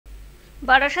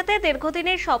বারাসাতে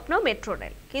দীর্ঘদিনের স্বপ্ন মেট্রো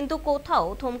রেল, কিন্তু কোথাও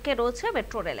থমকে রয়েছে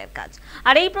মেট্রো রেলের কাজ।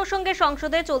 আর এই প্রসঙ্গে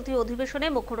সংসদে চলতি অধিবেশনে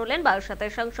মুখ্য হলেন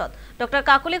বারাসাতের সাংসদ ডক্টর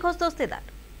কাকলি ঘোষ দস্তিদার।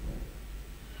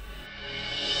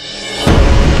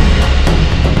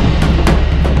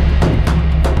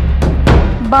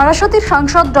 বারাসাতের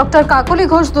সাংসদ ডক্টর কাকলি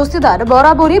ঘোষ দস্তিদার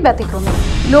বরাবরই ব্যতিক্রমী।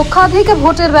 লক্ষাধিক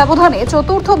ভোটের ব্যবধানে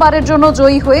চতুর্থবারের জন্য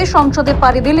জয়ী হয়ে সংসদে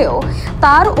পাড়ি দিলেও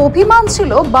তার অভিমান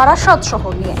ছিল বারাসাত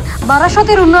শহর নিয়ে।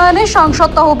 বারাসাতের উন্নয়নে সংসদ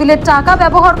তহবিলের টাকা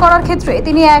ব্যবহার করার ক্ষেত্রে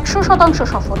তিনি 100%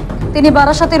 সফল। তিনি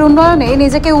বারাসাতের উন্নয়নে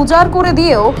নিজেকে উজাড় করে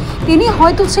দিয়েও তিনি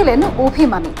হয়তো ছিলেন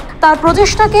অভিমানী। তার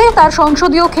প্রচেষ্টাকে তার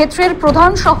সংসদীয় ক্ষেত্রের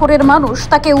প্রধান শহরের মানুষ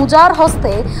তাকে উজাড়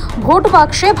হস্তে ভোট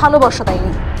বাক্সে ভালোবাসা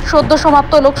দেয়নি। সদ্য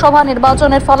সমাপ্ত লোকসভা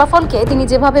নির্বাচনের ফলাফলকে তিনি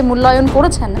যেভাবে মূল্যায়ন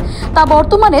করেছেন তা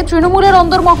বর্তমানে তৃণমূলের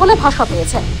অন্দরমহলে ভাষা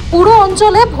পেয়েছে। পুরো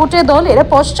অঞ্চলে ভোটে দলের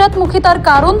পশ্চাৎমুখিতার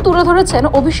কারণ তুলে ধরেছেন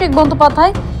অভিষেক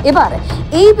বন্দ্যোপাধ্যায়। এবার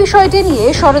এই বিষয়টি নিয়ে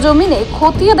সরেজমিনে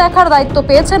খতিয়ে দেখার দায়িত্ব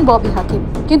পেয়েছেন ববি হাকিম।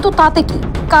 কিন্তু তাতে কি?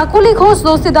 কাকলি ঘোষ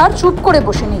দস্তিদার চুপ করে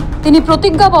বসেনি। তিনি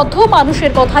প্রতিজ্ঞাবদ্ধ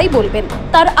মানুষের কথাই বলবেন।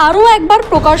 তার আরও একবার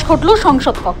প্রকাশ ঘটল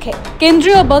সংসদ কক্ষে।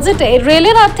 কেন্দ্রীয় বাজেটে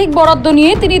রেলের আর্থিক বরাদ্দ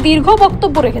নিয়ে তিনি দীর্ঘ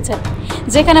বক্তব্য রেখেছেন,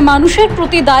 যেখানে মানুষের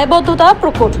প্রতি দায়বদ্ধতা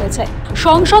প্রকট হয়েছে।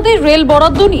 সংসদের রেল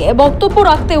বরাদ্দ নিয়ে বক্তব্য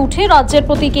রাখতে উঠে রাজ্যের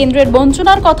প্রতি কেন্দ্রের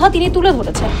বঞ্চনার কথা তিনি তুলে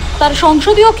ধরেছেন। তার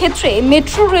সংসদীয় ক্ষেত্রে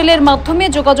মেট্রো রেলের মাধ্যমে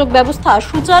যোগাযোগ ব্যবস্থা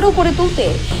সুচারু করে তুলতে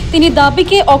তিনি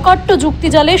দাবিকে অকাট্য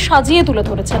যুক্তিজালে সাজিয়ে তুলে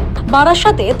ধরেছেন।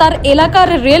 বারাসাতে তার এলাকার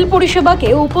রেল পরিষেবাকে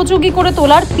উপযোগী করে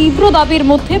তোলার তীব্র দাবির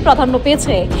মধ্যে প্রাধান্য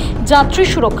পেয়েছে যাত্রী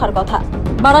সুরক্ষার কথা।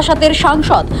 বারাসাতের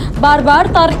সাংসদ বারবার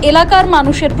তার এলাকার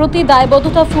মানুষের প্রতি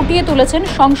দায়বদ্ধতা ফুটিয়ে তুলেছেন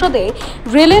সংসদে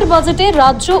রেলের বাজেটে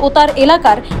রাজ্য ও তার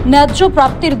এলাকার ন্যায্য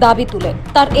প্রাপ্তির দাবি তুলে।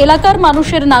 তার এলাকার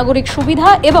মানুষের নাগরিক সুবিধা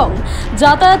এবং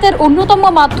যাতায়াতের অন্যতম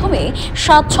মাধ্যমে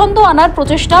স্বাচ্ছন্দ্য আনার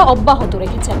প্রচেষ্টা অব্যাহত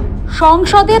রেখেছেন।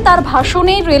 সংসদে তার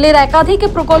ভাষণে রেলের একাধিক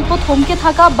প্রকল্প থমকে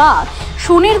থাকা বা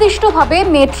সুনির্দিষ্টভাবে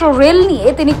মেট্রো রেল নিয়ে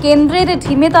তিনি কেন্দ্রের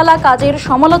ঢিমেতালা কাজের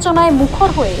সমালোচনায় মুখর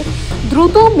হয়ে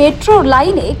দ্রুত মেট্রো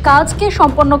লাইনে কাজকে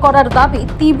সম্পন্ন করার দাবি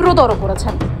তীব্রতর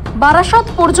করেছেন। বারাসাত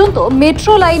পর্যন্ত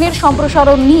মেট্রো লাইনের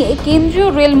সম্প্রসারণ নিয়ে কেন্দ্রীয়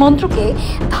রেল মন্ত্রকে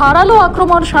ধারালো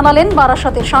আক্রমণ শানালেন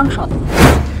বারাসাতের সাংসদ।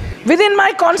 Within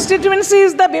my constituency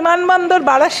is the Bimanbandar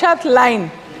Barasat line.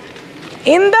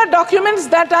 In the documents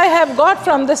that I have got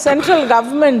from the central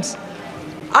governments,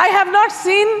 I have not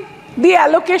seen the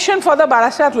allocation for the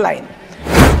Barasat line.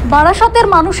 বারাসাতের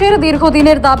মানুষের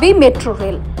দীর্ঘদিনের দাবি মেট্রো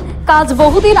রেল। কাজ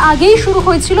বহুদিন আগেই শুরু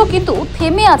হয়েছিল, কিন্তু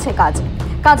থেমে আছে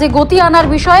কাজে গতি আনার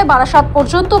বিষয়ে বারাসাত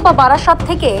পর্যন্ত বা বারাসাত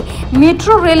থেকে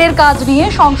মেট্রো রেলের কাজ নিয়ে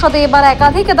সংসদে এবার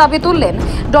একাধিক দাবি তুললেন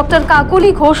ডক্টর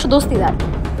কাকলি ঘোষ দস্তিদার।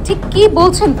 ঠিক কি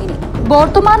বলছেন তিনি?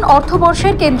 বর্তমান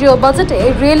অর্থবর্ষের কেন্দ্রীয় বাজেটে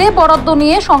রেলে বরাদ্দ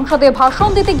নিয়ে সংসদে ভাষণ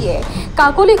দিতে গিয়ে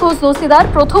কাকলি ঘোষ দস্তিদার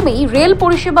প্রথমেই রেল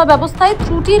পরিষেবা ব্যবস্থায়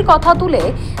ত্রুটির কথা তুলে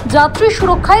যাত্রী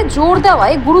সুরক্ষায় জোর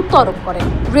দেওয়ায় গুরুত্ব আরোপ করেন।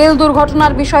 রেল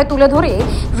দুর্ঘটনার বিষয় তুলে ধরে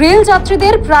রেল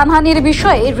যাত্রীদের প্রাণহানির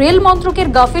বিষয়ে রেল মন্ত্রকের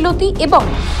গাফিলতি এবং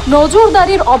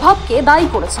নজরদারির অভাবকে দায়ী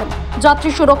করেছেন। যাত্রী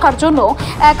সুরক্ষার জন্য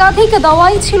একাধিক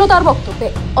দাওয়াই ছিল তার বক্তব্যে।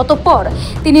 অতঃপর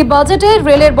তিনি বাজেটে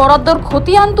রেলের বরাদ্দর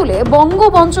খতিয়ান তুলে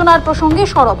বঙ্গবঞ্চনার প্রসঙ্গে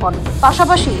সরব হন।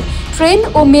 পাশাপাশি ট্রেন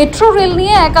ও মেট্রো রেল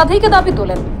নিয়ে একাধিক দাবি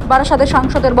তোলেন। বারাসাতের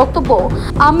সাংসদের বক্তব্য,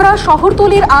 আমরা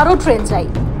শহরতলির আরও ট্রেন চাই।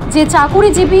 যে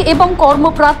চাকুরিজীবী এবং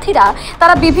কর্মপ্রার্থীরা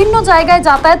তারা বিভিন্ন জায়গায়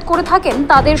যাতায়াত করে থাকেন,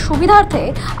 তাদের সুবিধার্থে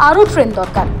আরও ট্রেন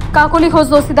দরকার। কাকলি ঘোষ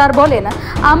দস্তিদার বলেন,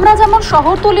 আমরা যেমন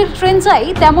শহরতলির ট্রেন চাই,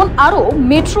 তেমন আরও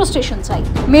মেট্রো স্টেশন চাই।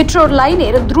 মেট্রোর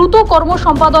লাইনের দ্রুত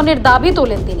কর্মসম্পাদনের দাবি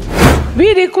তোলেন তিনি। We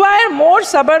require more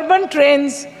suburban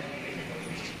trains,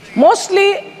 mostly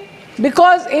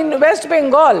because in West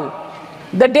Bengal,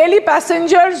 the daily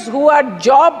passengers who are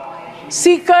job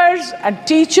seekers and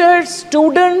teachers,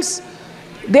 students,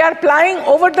 they are plying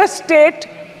over the state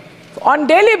on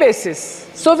daily basis.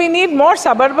 So we need more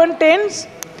suburban trains,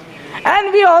 and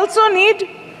we also need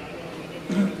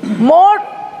more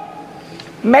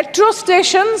metro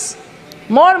stations,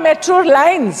 more metro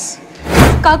lines.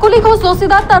 Kakoli Ghosh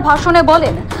Dastidar তার ভাষণে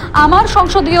বলেন, আমার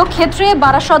সংসদীয় ক্ষেত্রে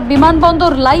বারাসাত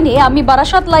বিমানবন্দর লাইনে আমি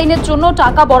বারাসাত লাইনের জন্য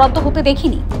টাকা বরাদ্দ হতে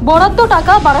দেখিনি। বরাদ্দ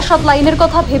টাকা বারাসাত লাইনের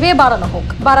কথা ভেবে বাড়ানো হোক।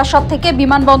 বারাসাত থেকে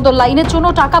বিমানবন্দর লাইনের জন্য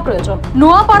টাকা প্রয়োজন।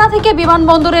 নোয়াপাড়া থেকে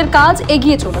বিমানবন্দরের কাজ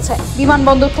এগিয়ে চলেছে।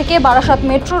 বিমানবন্দর থেকে বারাসাত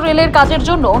মেট্রো রেলের কাজের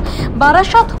জন্য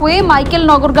বারাসাত হয়ে মাইকেল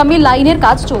নগরগামী লাইনের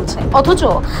কাজ চলছে, অথচ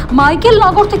মাইকেল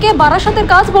নগর থেকে বারাসাতের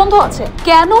কাজ বন্ধ আছে।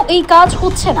 কেন এই কাজ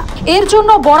হচ্ছে না? এর জন্য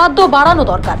বরাদ্দ বাড়ানো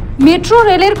দরকার। মেট্রো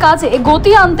রেলের কাজে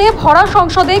গতি আনতে ভরা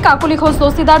সংসদে কাকলি ঘোষ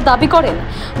দস্তিদার দাবি করেন,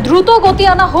 দ্রুত গতি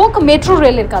আনা হোক মেট্রো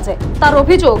রেলের কাজে। তার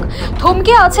অভিযোগ,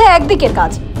 থমকে আছে একদিকের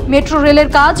কাজ। মেট্রো রেলের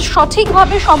কাজ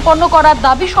সঠিকভাবে সম্পন্ন করার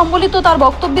দাবি সম্বলিত তার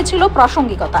বক্তব্যে ছিল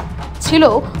প্রাসঙ্গিকতা, ছিল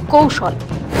কৌশল।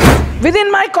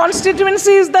 within my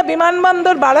constituency is the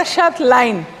Bimanbandar Barasat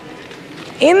line.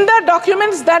 In the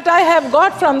documents that I have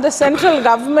got from the central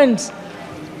governments,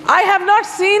 I have not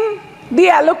seen the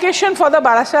allocation for the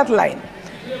Barasat line.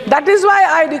 That is why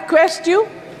I request you,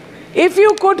 if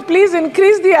you could please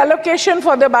increase the allocation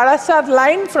for the Barasat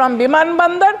line from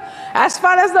Bimanbandar. As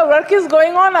far as the work is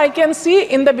going on, I can see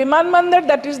in the Bimanbandar,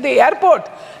 that is the airport,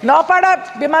 Naupada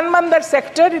Bimanbandar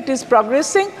sector, it is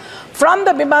progressing. From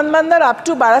the Bimanbandar up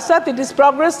to Barasat, it is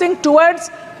progressing towards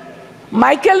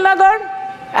Michael Nagar,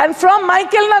 and from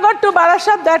Michael Nagar to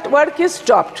Barasat, that work is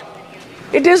stopped.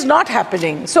 It is not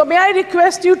happening. So may I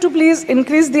request you to please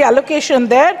increase the allocation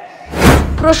there.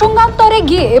 প্রসঙ্গান্তরে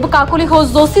গিয়ে কাকলি ঘোষ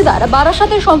দস্তিদার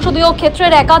বারাসাতের সংসদীয়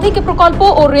ক্ষেত্রের একাধিক প্রকল্প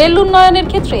ও rail উন্নয়নের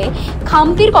ক্ষেত্রে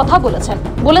খামতির কথা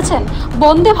বলেছেন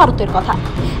বন্দে ভারতের কথা।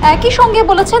 একই সঙ্গে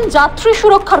বলেছেন যাত্রী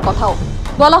সুরক্ষার কথাও।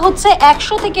 বলা হচ্ছে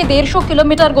 100 থেকে 150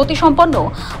 কিলোমিটার গতিসম্পন্ন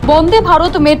বন্দে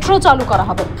ভারত মেট্রো চালু করা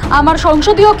হবে। আমার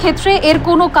সংসদীয় ক্ষেত্রে এর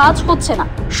কোনো কাজ হচ্ছে না।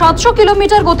 700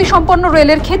 কিলোমিটার গতিসম্পন্ন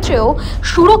রেলের ক্ষেত্রেও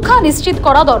সুরক্ষা নিশ্চিত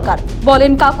করা দরকার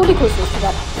বলেন Kakoli Ghosh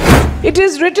Dastidar. It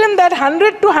is written that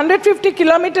 100 to 150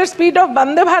 kilometer speed of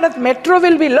Vande Bharat metro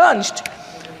will be launched.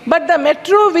 But the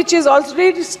metro, which is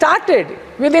already started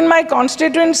within my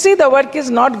constituency, the work is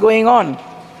not going on.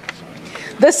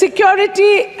 The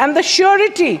security and the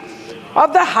surety of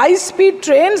the high-speed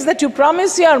trains that you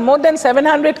promise here, more than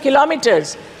 700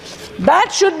 kilometers, that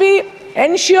should be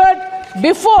ensured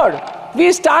before we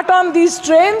start on these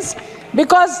trains,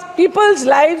 because people's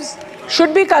lives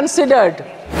should be considered.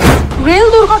 Rail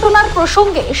দুর্ঘটনার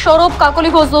প্রসঙ্গে সৌরভ কাকলি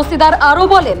ঘোষ দস্তিদার আরো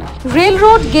বলেন, rail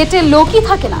road গেটে লোকই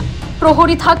থাকে না,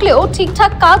 প্রহরী থাকলেও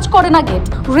ঠিকঠাক কাজ করে না গেট।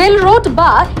 রেল রোড বা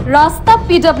রাস্তা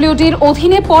পিডব্লিউডির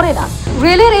অধীনে পড়ে না,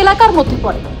 রেলের এলাকার মধ্যে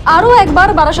পড়ে। আরও একবার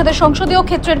বারাসাতের সংসদীয়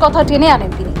ক্ষেত্রের কথা টেনে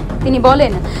আনেন তিনি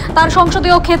বলেন, তার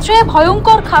সংসদীয় ক্ষেত্রে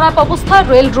ভয়ঙ্কর খারাপ অবস্থার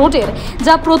রেল রোডের,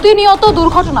 যা প্রতিনিয়ত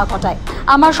দুর্ঘটনা ঘটায়।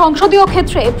 আমার সংসদীয়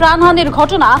ক্ষেত্রে প্রাণহানির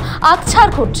ঘটনা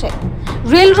আকছাড় ঘটছে।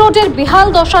 রেল রোডের বেহাল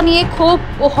দশা নিয়ে ক্ষোভ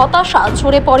ও হতাশা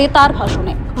ঝরে পড়ে তার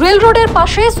ভাষণে। রেল রোডের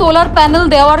পাশে সোলার প্যানেল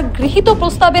দেওয়ার গৃহীত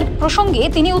প্রস্তাবের প্রসঙ্গে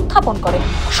তিনি উত্থাপন করেন।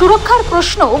 সুরক্ষার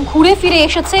প্রশ্ন ঘুরে ফিরে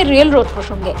এসেছে রেল রোড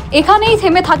প্রসঙ্গে। এখানেই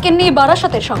থেমে থাকেননি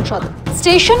বারাসাতের সাংসদ।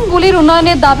 স্টেশনগুলির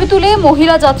উন্নয়নের দাবি তুলে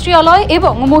মহিলা যাত্রীলয়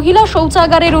এবং মহিলা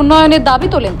শৌচাগারের উন্নয়নের দাবি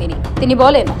তোলেন তিনি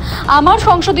বলেন, আমার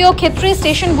সংসদীয় ক্ষেত্রে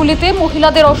স্টেশনগুলিতে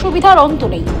মহিলাদের অসুবিধার অন্ত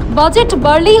নেই। বাজেট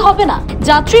বাড়লেই হবে না,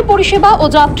 যাত্রী পরিষেবা ও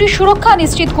যাত্রী সুরক্ষা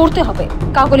নিশ্চিত করতে হবে।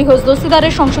 কাকলি ঘোষ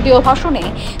দস্তিদারের সংসদীয় ভাষণে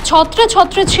ছত্রে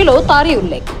ছত্রে ছিল তারই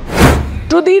উল্লেখ।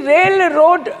 To the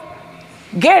railroad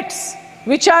gates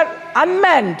which are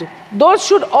unmanned, those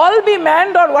should all be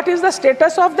manned, or what is the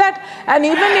status of that? And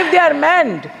even if they are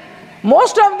manned,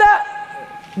 most of the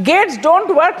gates don't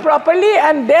work properly,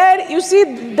 and there you see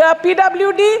the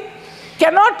PWD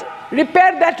cannot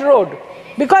repair that road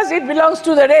because it belongs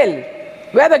to the rail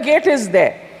where the gate is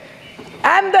there.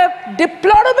 And the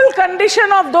deplorable condition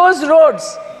of those roads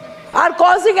are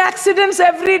causing accidents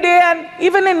every day, and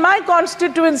even in my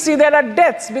constituency there are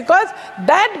deaths because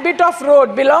that bit of road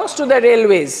belongs to the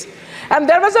railways. And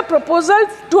there was a proposal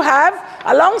to have,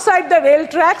 alongside the rail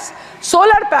tracks,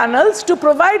 solar panels to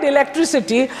provide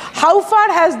electricity. How far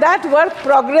has that work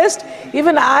progressed?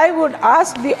 Even I would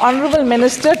ask the Honourable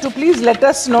Minister to please let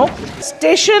us know.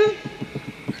 Station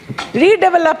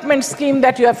redevelopment scheme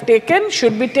that you have taken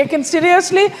should be taken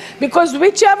seriously, because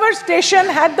whichever station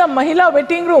had the Mahila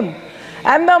waiting room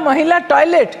and the Mahila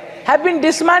toilet have been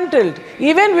dismantled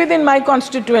even within my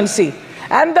constituency,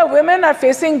 and the women are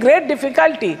facing great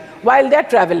difficulty while they are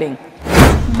travelling.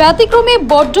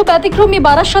 ব্যতিক্রমী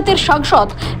বারাসাতের সাংসদ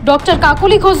doctor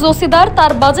Kakoli Ghosh Dastidar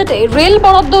তার বাজেটে rail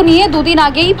বরাদ্দ নিয়ে দুদিন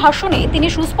আগেই ভাষণে তিনি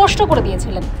সুস্পষ্ট করে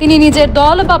দিয়েছিলেন, তিনি নিজের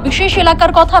দল বা বিশেষ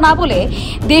এলাকার কথা না বলে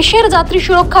দেশের যাত্রী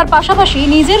সুরক্ষার পাশাপাশি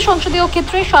নিজের সংসদীয়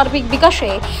ক্ষেত্রে সার্বিক বিকাশে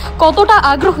কতটা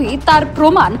আগ্রহী তার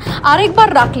প্রমাণ আরেকবার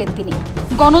রাখলেন তিনি।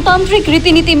 গণতান্ত্রিক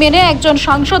রীতিনীতি মেনে একজন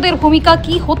সাংসদের ভূমিকা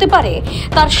কি হতে পারে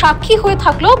তার সাক্ষী হয়ে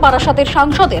থাকলো বারাসাতের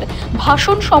সাংসদের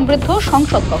ভাষণ সমৃদ্ধ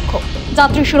সংসদ কক্ষ।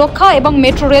 যাত্রী সুরক্ষা এবং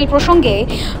মেট্রো রেল প্রসঙ্গে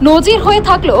নজির হয়ে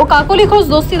থাকলো কাকলি ঘোষ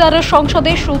দস্তিদারের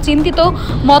সংসদে সুচিন্তিত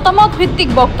মতামত ভিত্তিক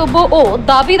বক্তব্য ও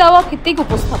দাবি দাওয়া ভিত্তিক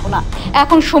উপস্থাপনা।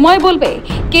 এখন সময় বলবে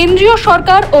কেন্দ্রীয়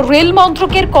সরকার ও রেল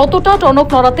মন্ত্রকের কতটা টনক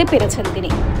নড়াতে পেরেছেন তিনি।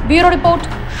 ব্যুরো রিপোর্ট,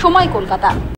 সময়, কলকাতা।